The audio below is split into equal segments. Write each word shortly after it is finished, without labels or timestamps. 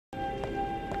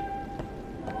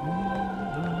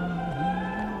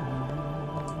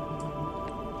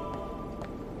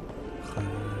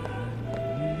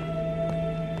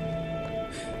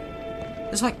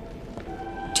There's like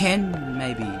 10,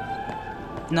 maybe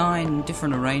 9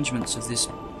 different arrangements of this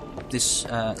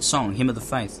song, Hymn of the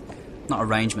Faith. Not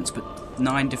arrangements, but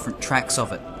 9 different tracks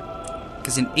of it.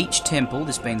 Because in each temple,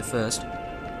 this being the first,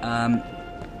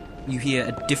 you hear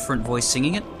a different voice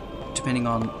singing it, depending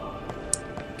on...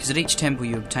 Because at each temple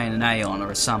you obtain an Aeon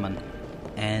or a summon,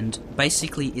 and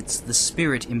basically it's the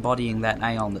spirit embodying that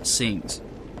Aeon that sings.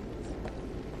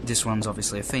 This one's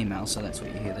obviously a female, so that's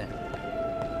what you hear there.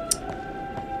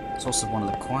 It's also one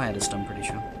of the quietest, I'm pretty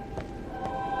sure.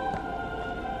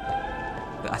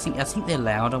 But I think they're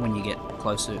louder when you get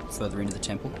closer, further into the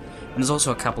temple. And there's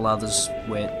also a couple others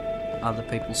where other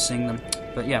people sing them.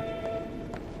 But yeah,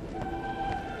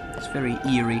 it's very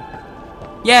eerie.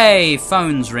 Yay!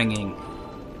 Phone's ringing.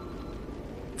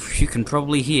 You can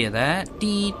probably hear that.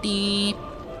 Deep, deep.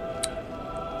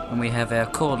 And we have our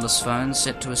cordless phone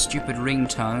set to a stupid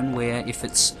ringtone where if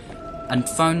it's a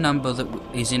phone number that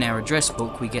is in our address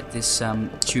book, we get this tune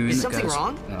that goes... Is something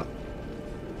wrong? Oh.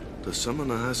 The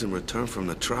summoner hasn't returned from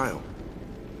the trial.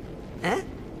 Eh?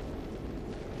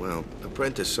 Well,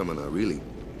 apprentice summoner, really.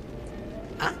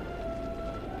 Huh?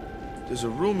 There's a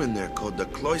room in there called the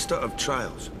Cloister of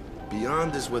Trials.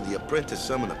 Beyond is where the apprentice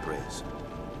summoner prays.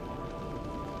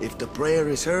 If the prayer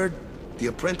is heard, the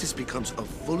apprentice becomes a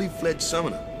fully fledged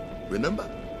summoner. Remember?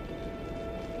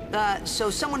 So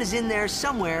someone is in there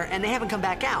somewhere and they haven't come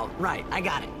back out. Right, I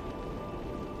got it.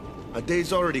 A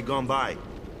day's already gone by.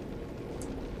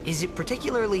 Is it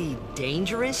particularly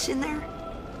dangerous in there?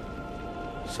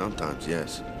 Sometimes,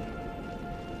 yes.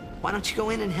 Why don't you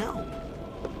go in and help?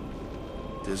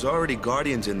 There's already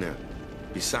guardians in there.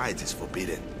 Besides, it's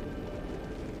forbidden.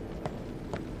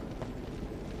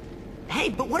 Hey,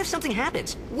 but what if something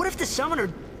happens? What if the summoner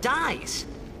dies?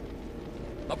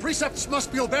 The precepts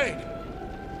must be obeyed.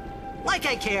 Like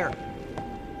I care.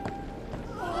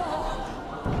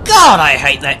 God, I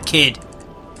hate that kid!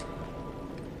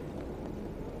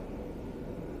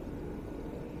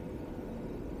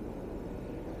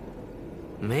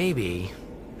 Maybe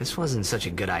this wasn't such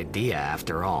a good idea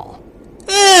after all.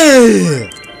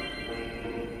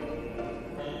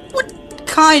 What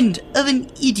kind of an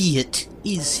idiot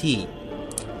is he?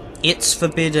 It's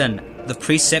forbidden. The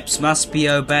precepts must be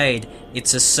obeyed.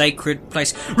 It's a sacred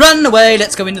place. Run away!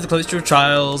 Let's go into the Cloister of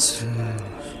Trials.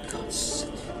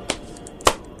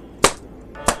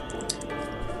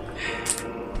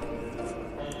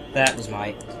 That was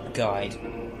my guide.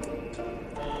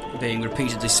 Being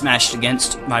repeatedly smashed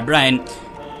against my brain.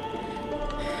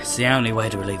 It's the only way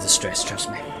to relieve the stress, trust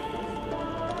me.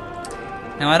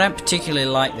 Now, I don't particularly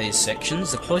like these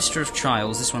sections. The Cloister of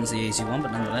Trials, this one's the easy one,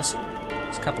 but nonetheless,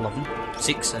 there's a couple of them.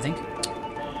 6, I think.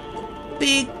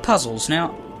 Big puzzles.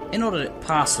 Now, in order to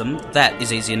pass them, that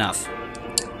is easy enough.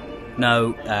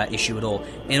 No issue at all.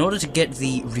 In order to get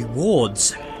the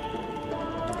rewards,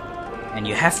 and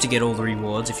you have to get all the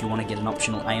rewards if you want to get an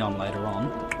optional Aeon later on.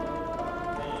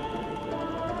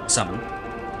 Summon.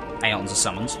 Aeons are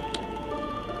summons.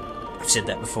 I've said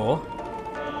that before.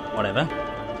 Whatever.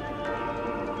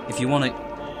 If you want to...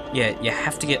 Yeah, you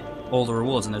have to get all the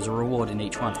rewards, and there's a reward in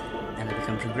each one. And they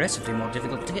become progressively more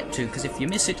difficult to get to, because if you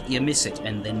miss it, you miss it,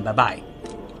 and then bye-bye.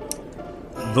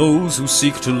 Those who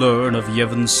seek to learn of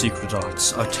Yevon's secret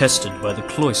arts are tested by the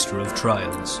Cloister of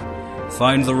Trials.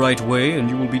 Find the right way, and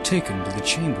you will be taken to the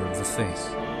Chamber of the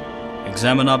Faith.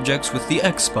 Examine objects with the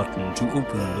X button to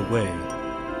open the way.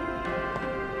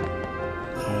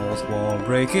 Fourth wall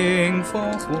breaking,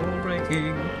 fourth wall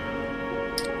breaking.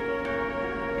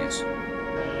 Yes.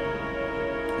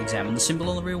 Examine the symbol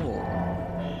on the rear wall.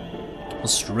 A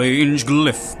strange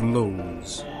glyph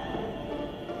glows.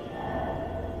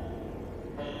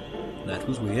 That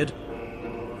was weird.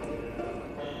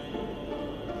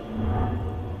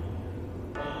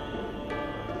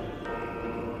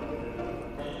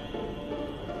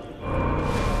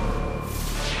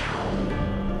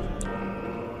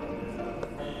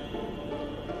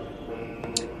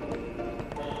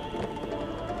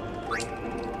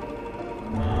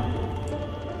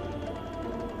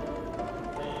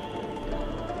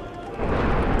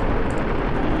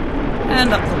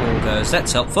 And up the wall goes.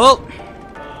 That's helpful.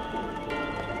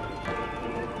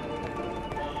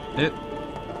 Yep.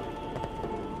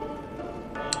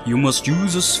 You must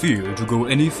use a sphere to go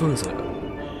any further.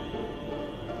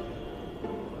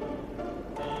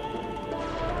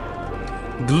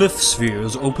 Glyph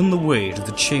spheres open the way to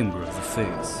the Chamber of the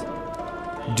Faith.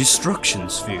 Destruction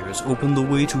spheres open the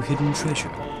way to hidden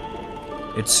treasure.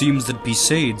 It seems that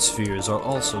Besaid spheres are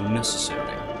also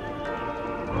necessary.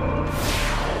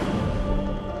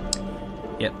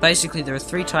 Yeah, basically there are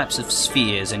 3 types of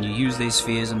spheres, and you use these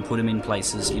spheres and put them in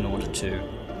places in order to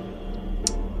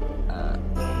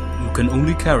You can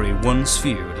only carry one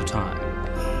sphere at a time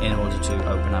in order to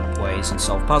open up ways and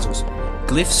solve puzzles.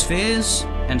 Glyph spheres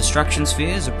and destruction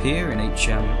spheres appear in each,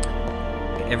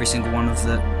 every single one of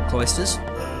the cloisters.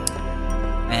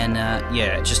 And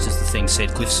yeah, just as the thing said,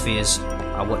 glyph spheres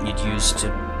are what you'd use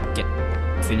to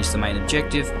finish the main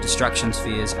objective. Destruction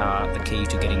spheres are the key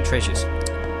to getting treasures,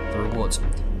 the rewards.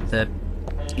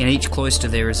 In each cloister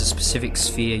there is a specific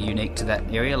sphere unique to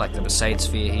that area, like the Besaid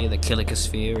sphere here, the Kilika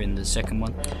sphere in the second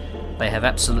one. They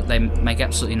make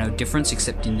absolutely no difference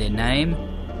except in their name,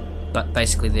 but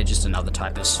basically they're just another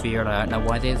type of sphere, and I don't know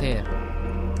why they're there.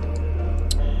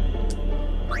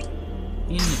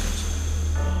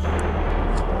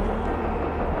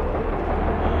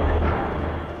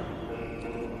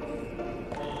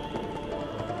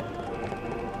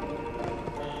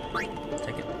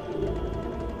 Take it.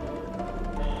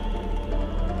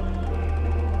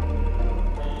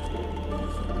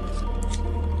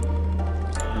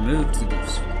 Remove the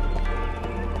glyphs.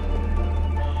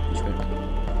 Which way?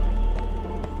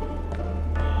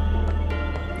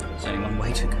 There's only one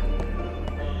way to go.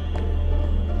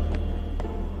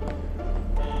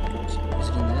 Is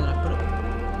it in there that I put it?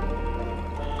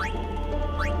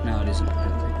 No, it isn't. I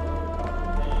don't think.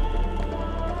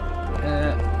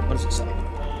 What does it say?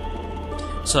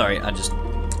 Sorry, I just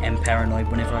am paranoid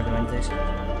whenever I go into this.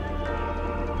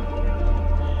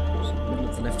 Middle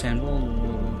of the left-hand wall.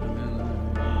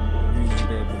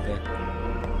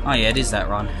 Oh yeah, it is that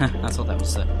run. I thought that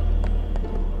was a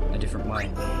different way.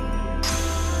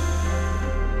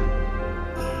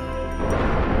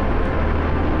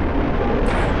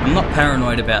 I'm not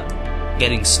paranoid about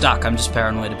getting stuck, I'm just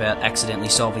paranoid about accidentally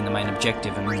solving the main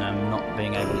objective and not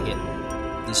being able to get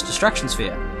this destruction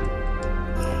sphere.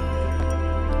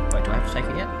 Wait, do I have to take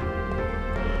it yet?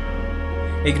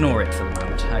 Ignore it for the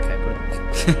moment. Okay, put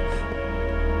it back.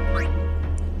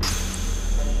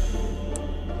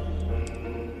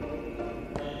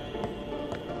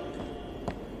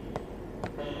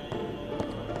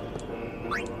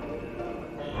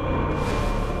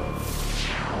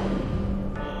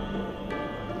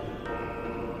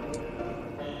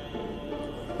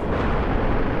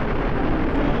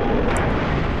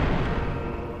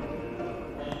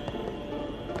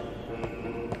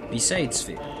 Besaid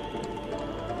sphere.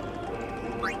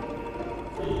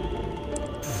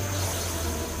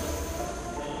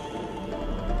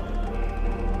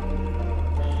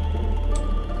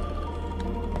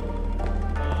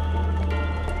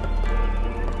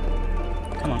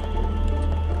 Come on.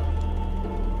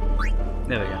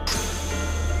 There we go.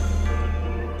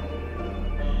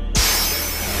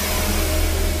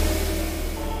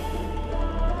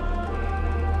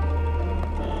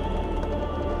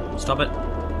 Stop it.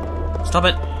 Stop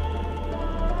it!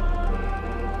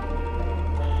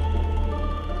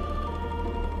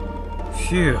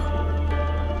 Phew.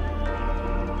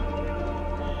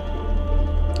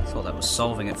 Thought that was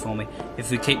solving it for me. If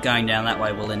we keep going down that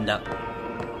way, we'll end up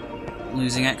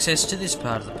losing access to this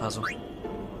part of the puzzle.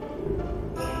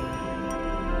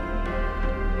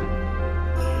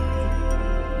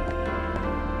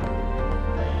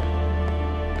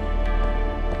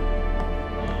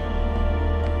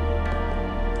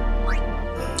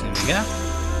 Yeah.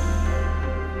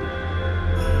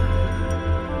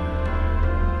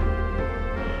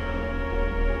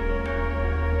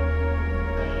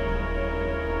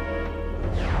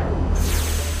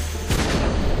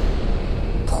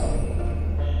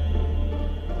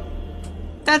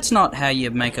 That's not how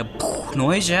you make a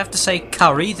noise. You have to say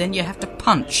curry, then you have to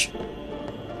punch.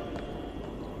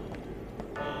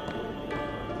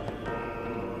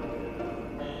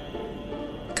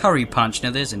 Curry punch. Now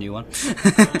there's a new one.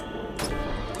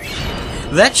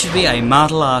 That should be a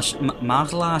martial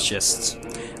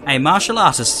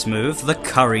artist's move, the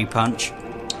curry punch.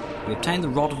 We obtain the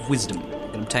Rod of Wisdom.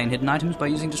 We can obtain hidden items by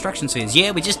using destruction spheres.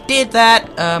 Yeah, we just did that!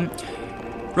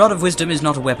 Rod of Wisdom is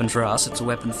not a weapon for us, it's a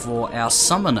weapon for our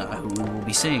summoner, who we will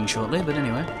be seeing shortly, but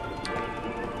anyway.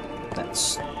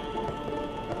 That's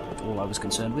all I was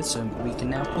concerned with, so we can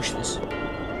now push this.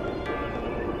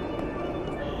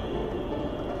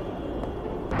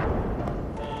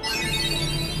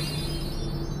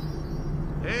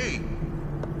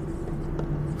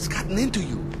 Into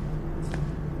you.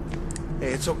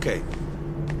 Hey, it's okay.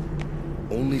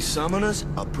 Only summoners,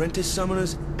 apprentice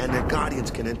summoners, and their guardians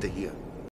can enter here.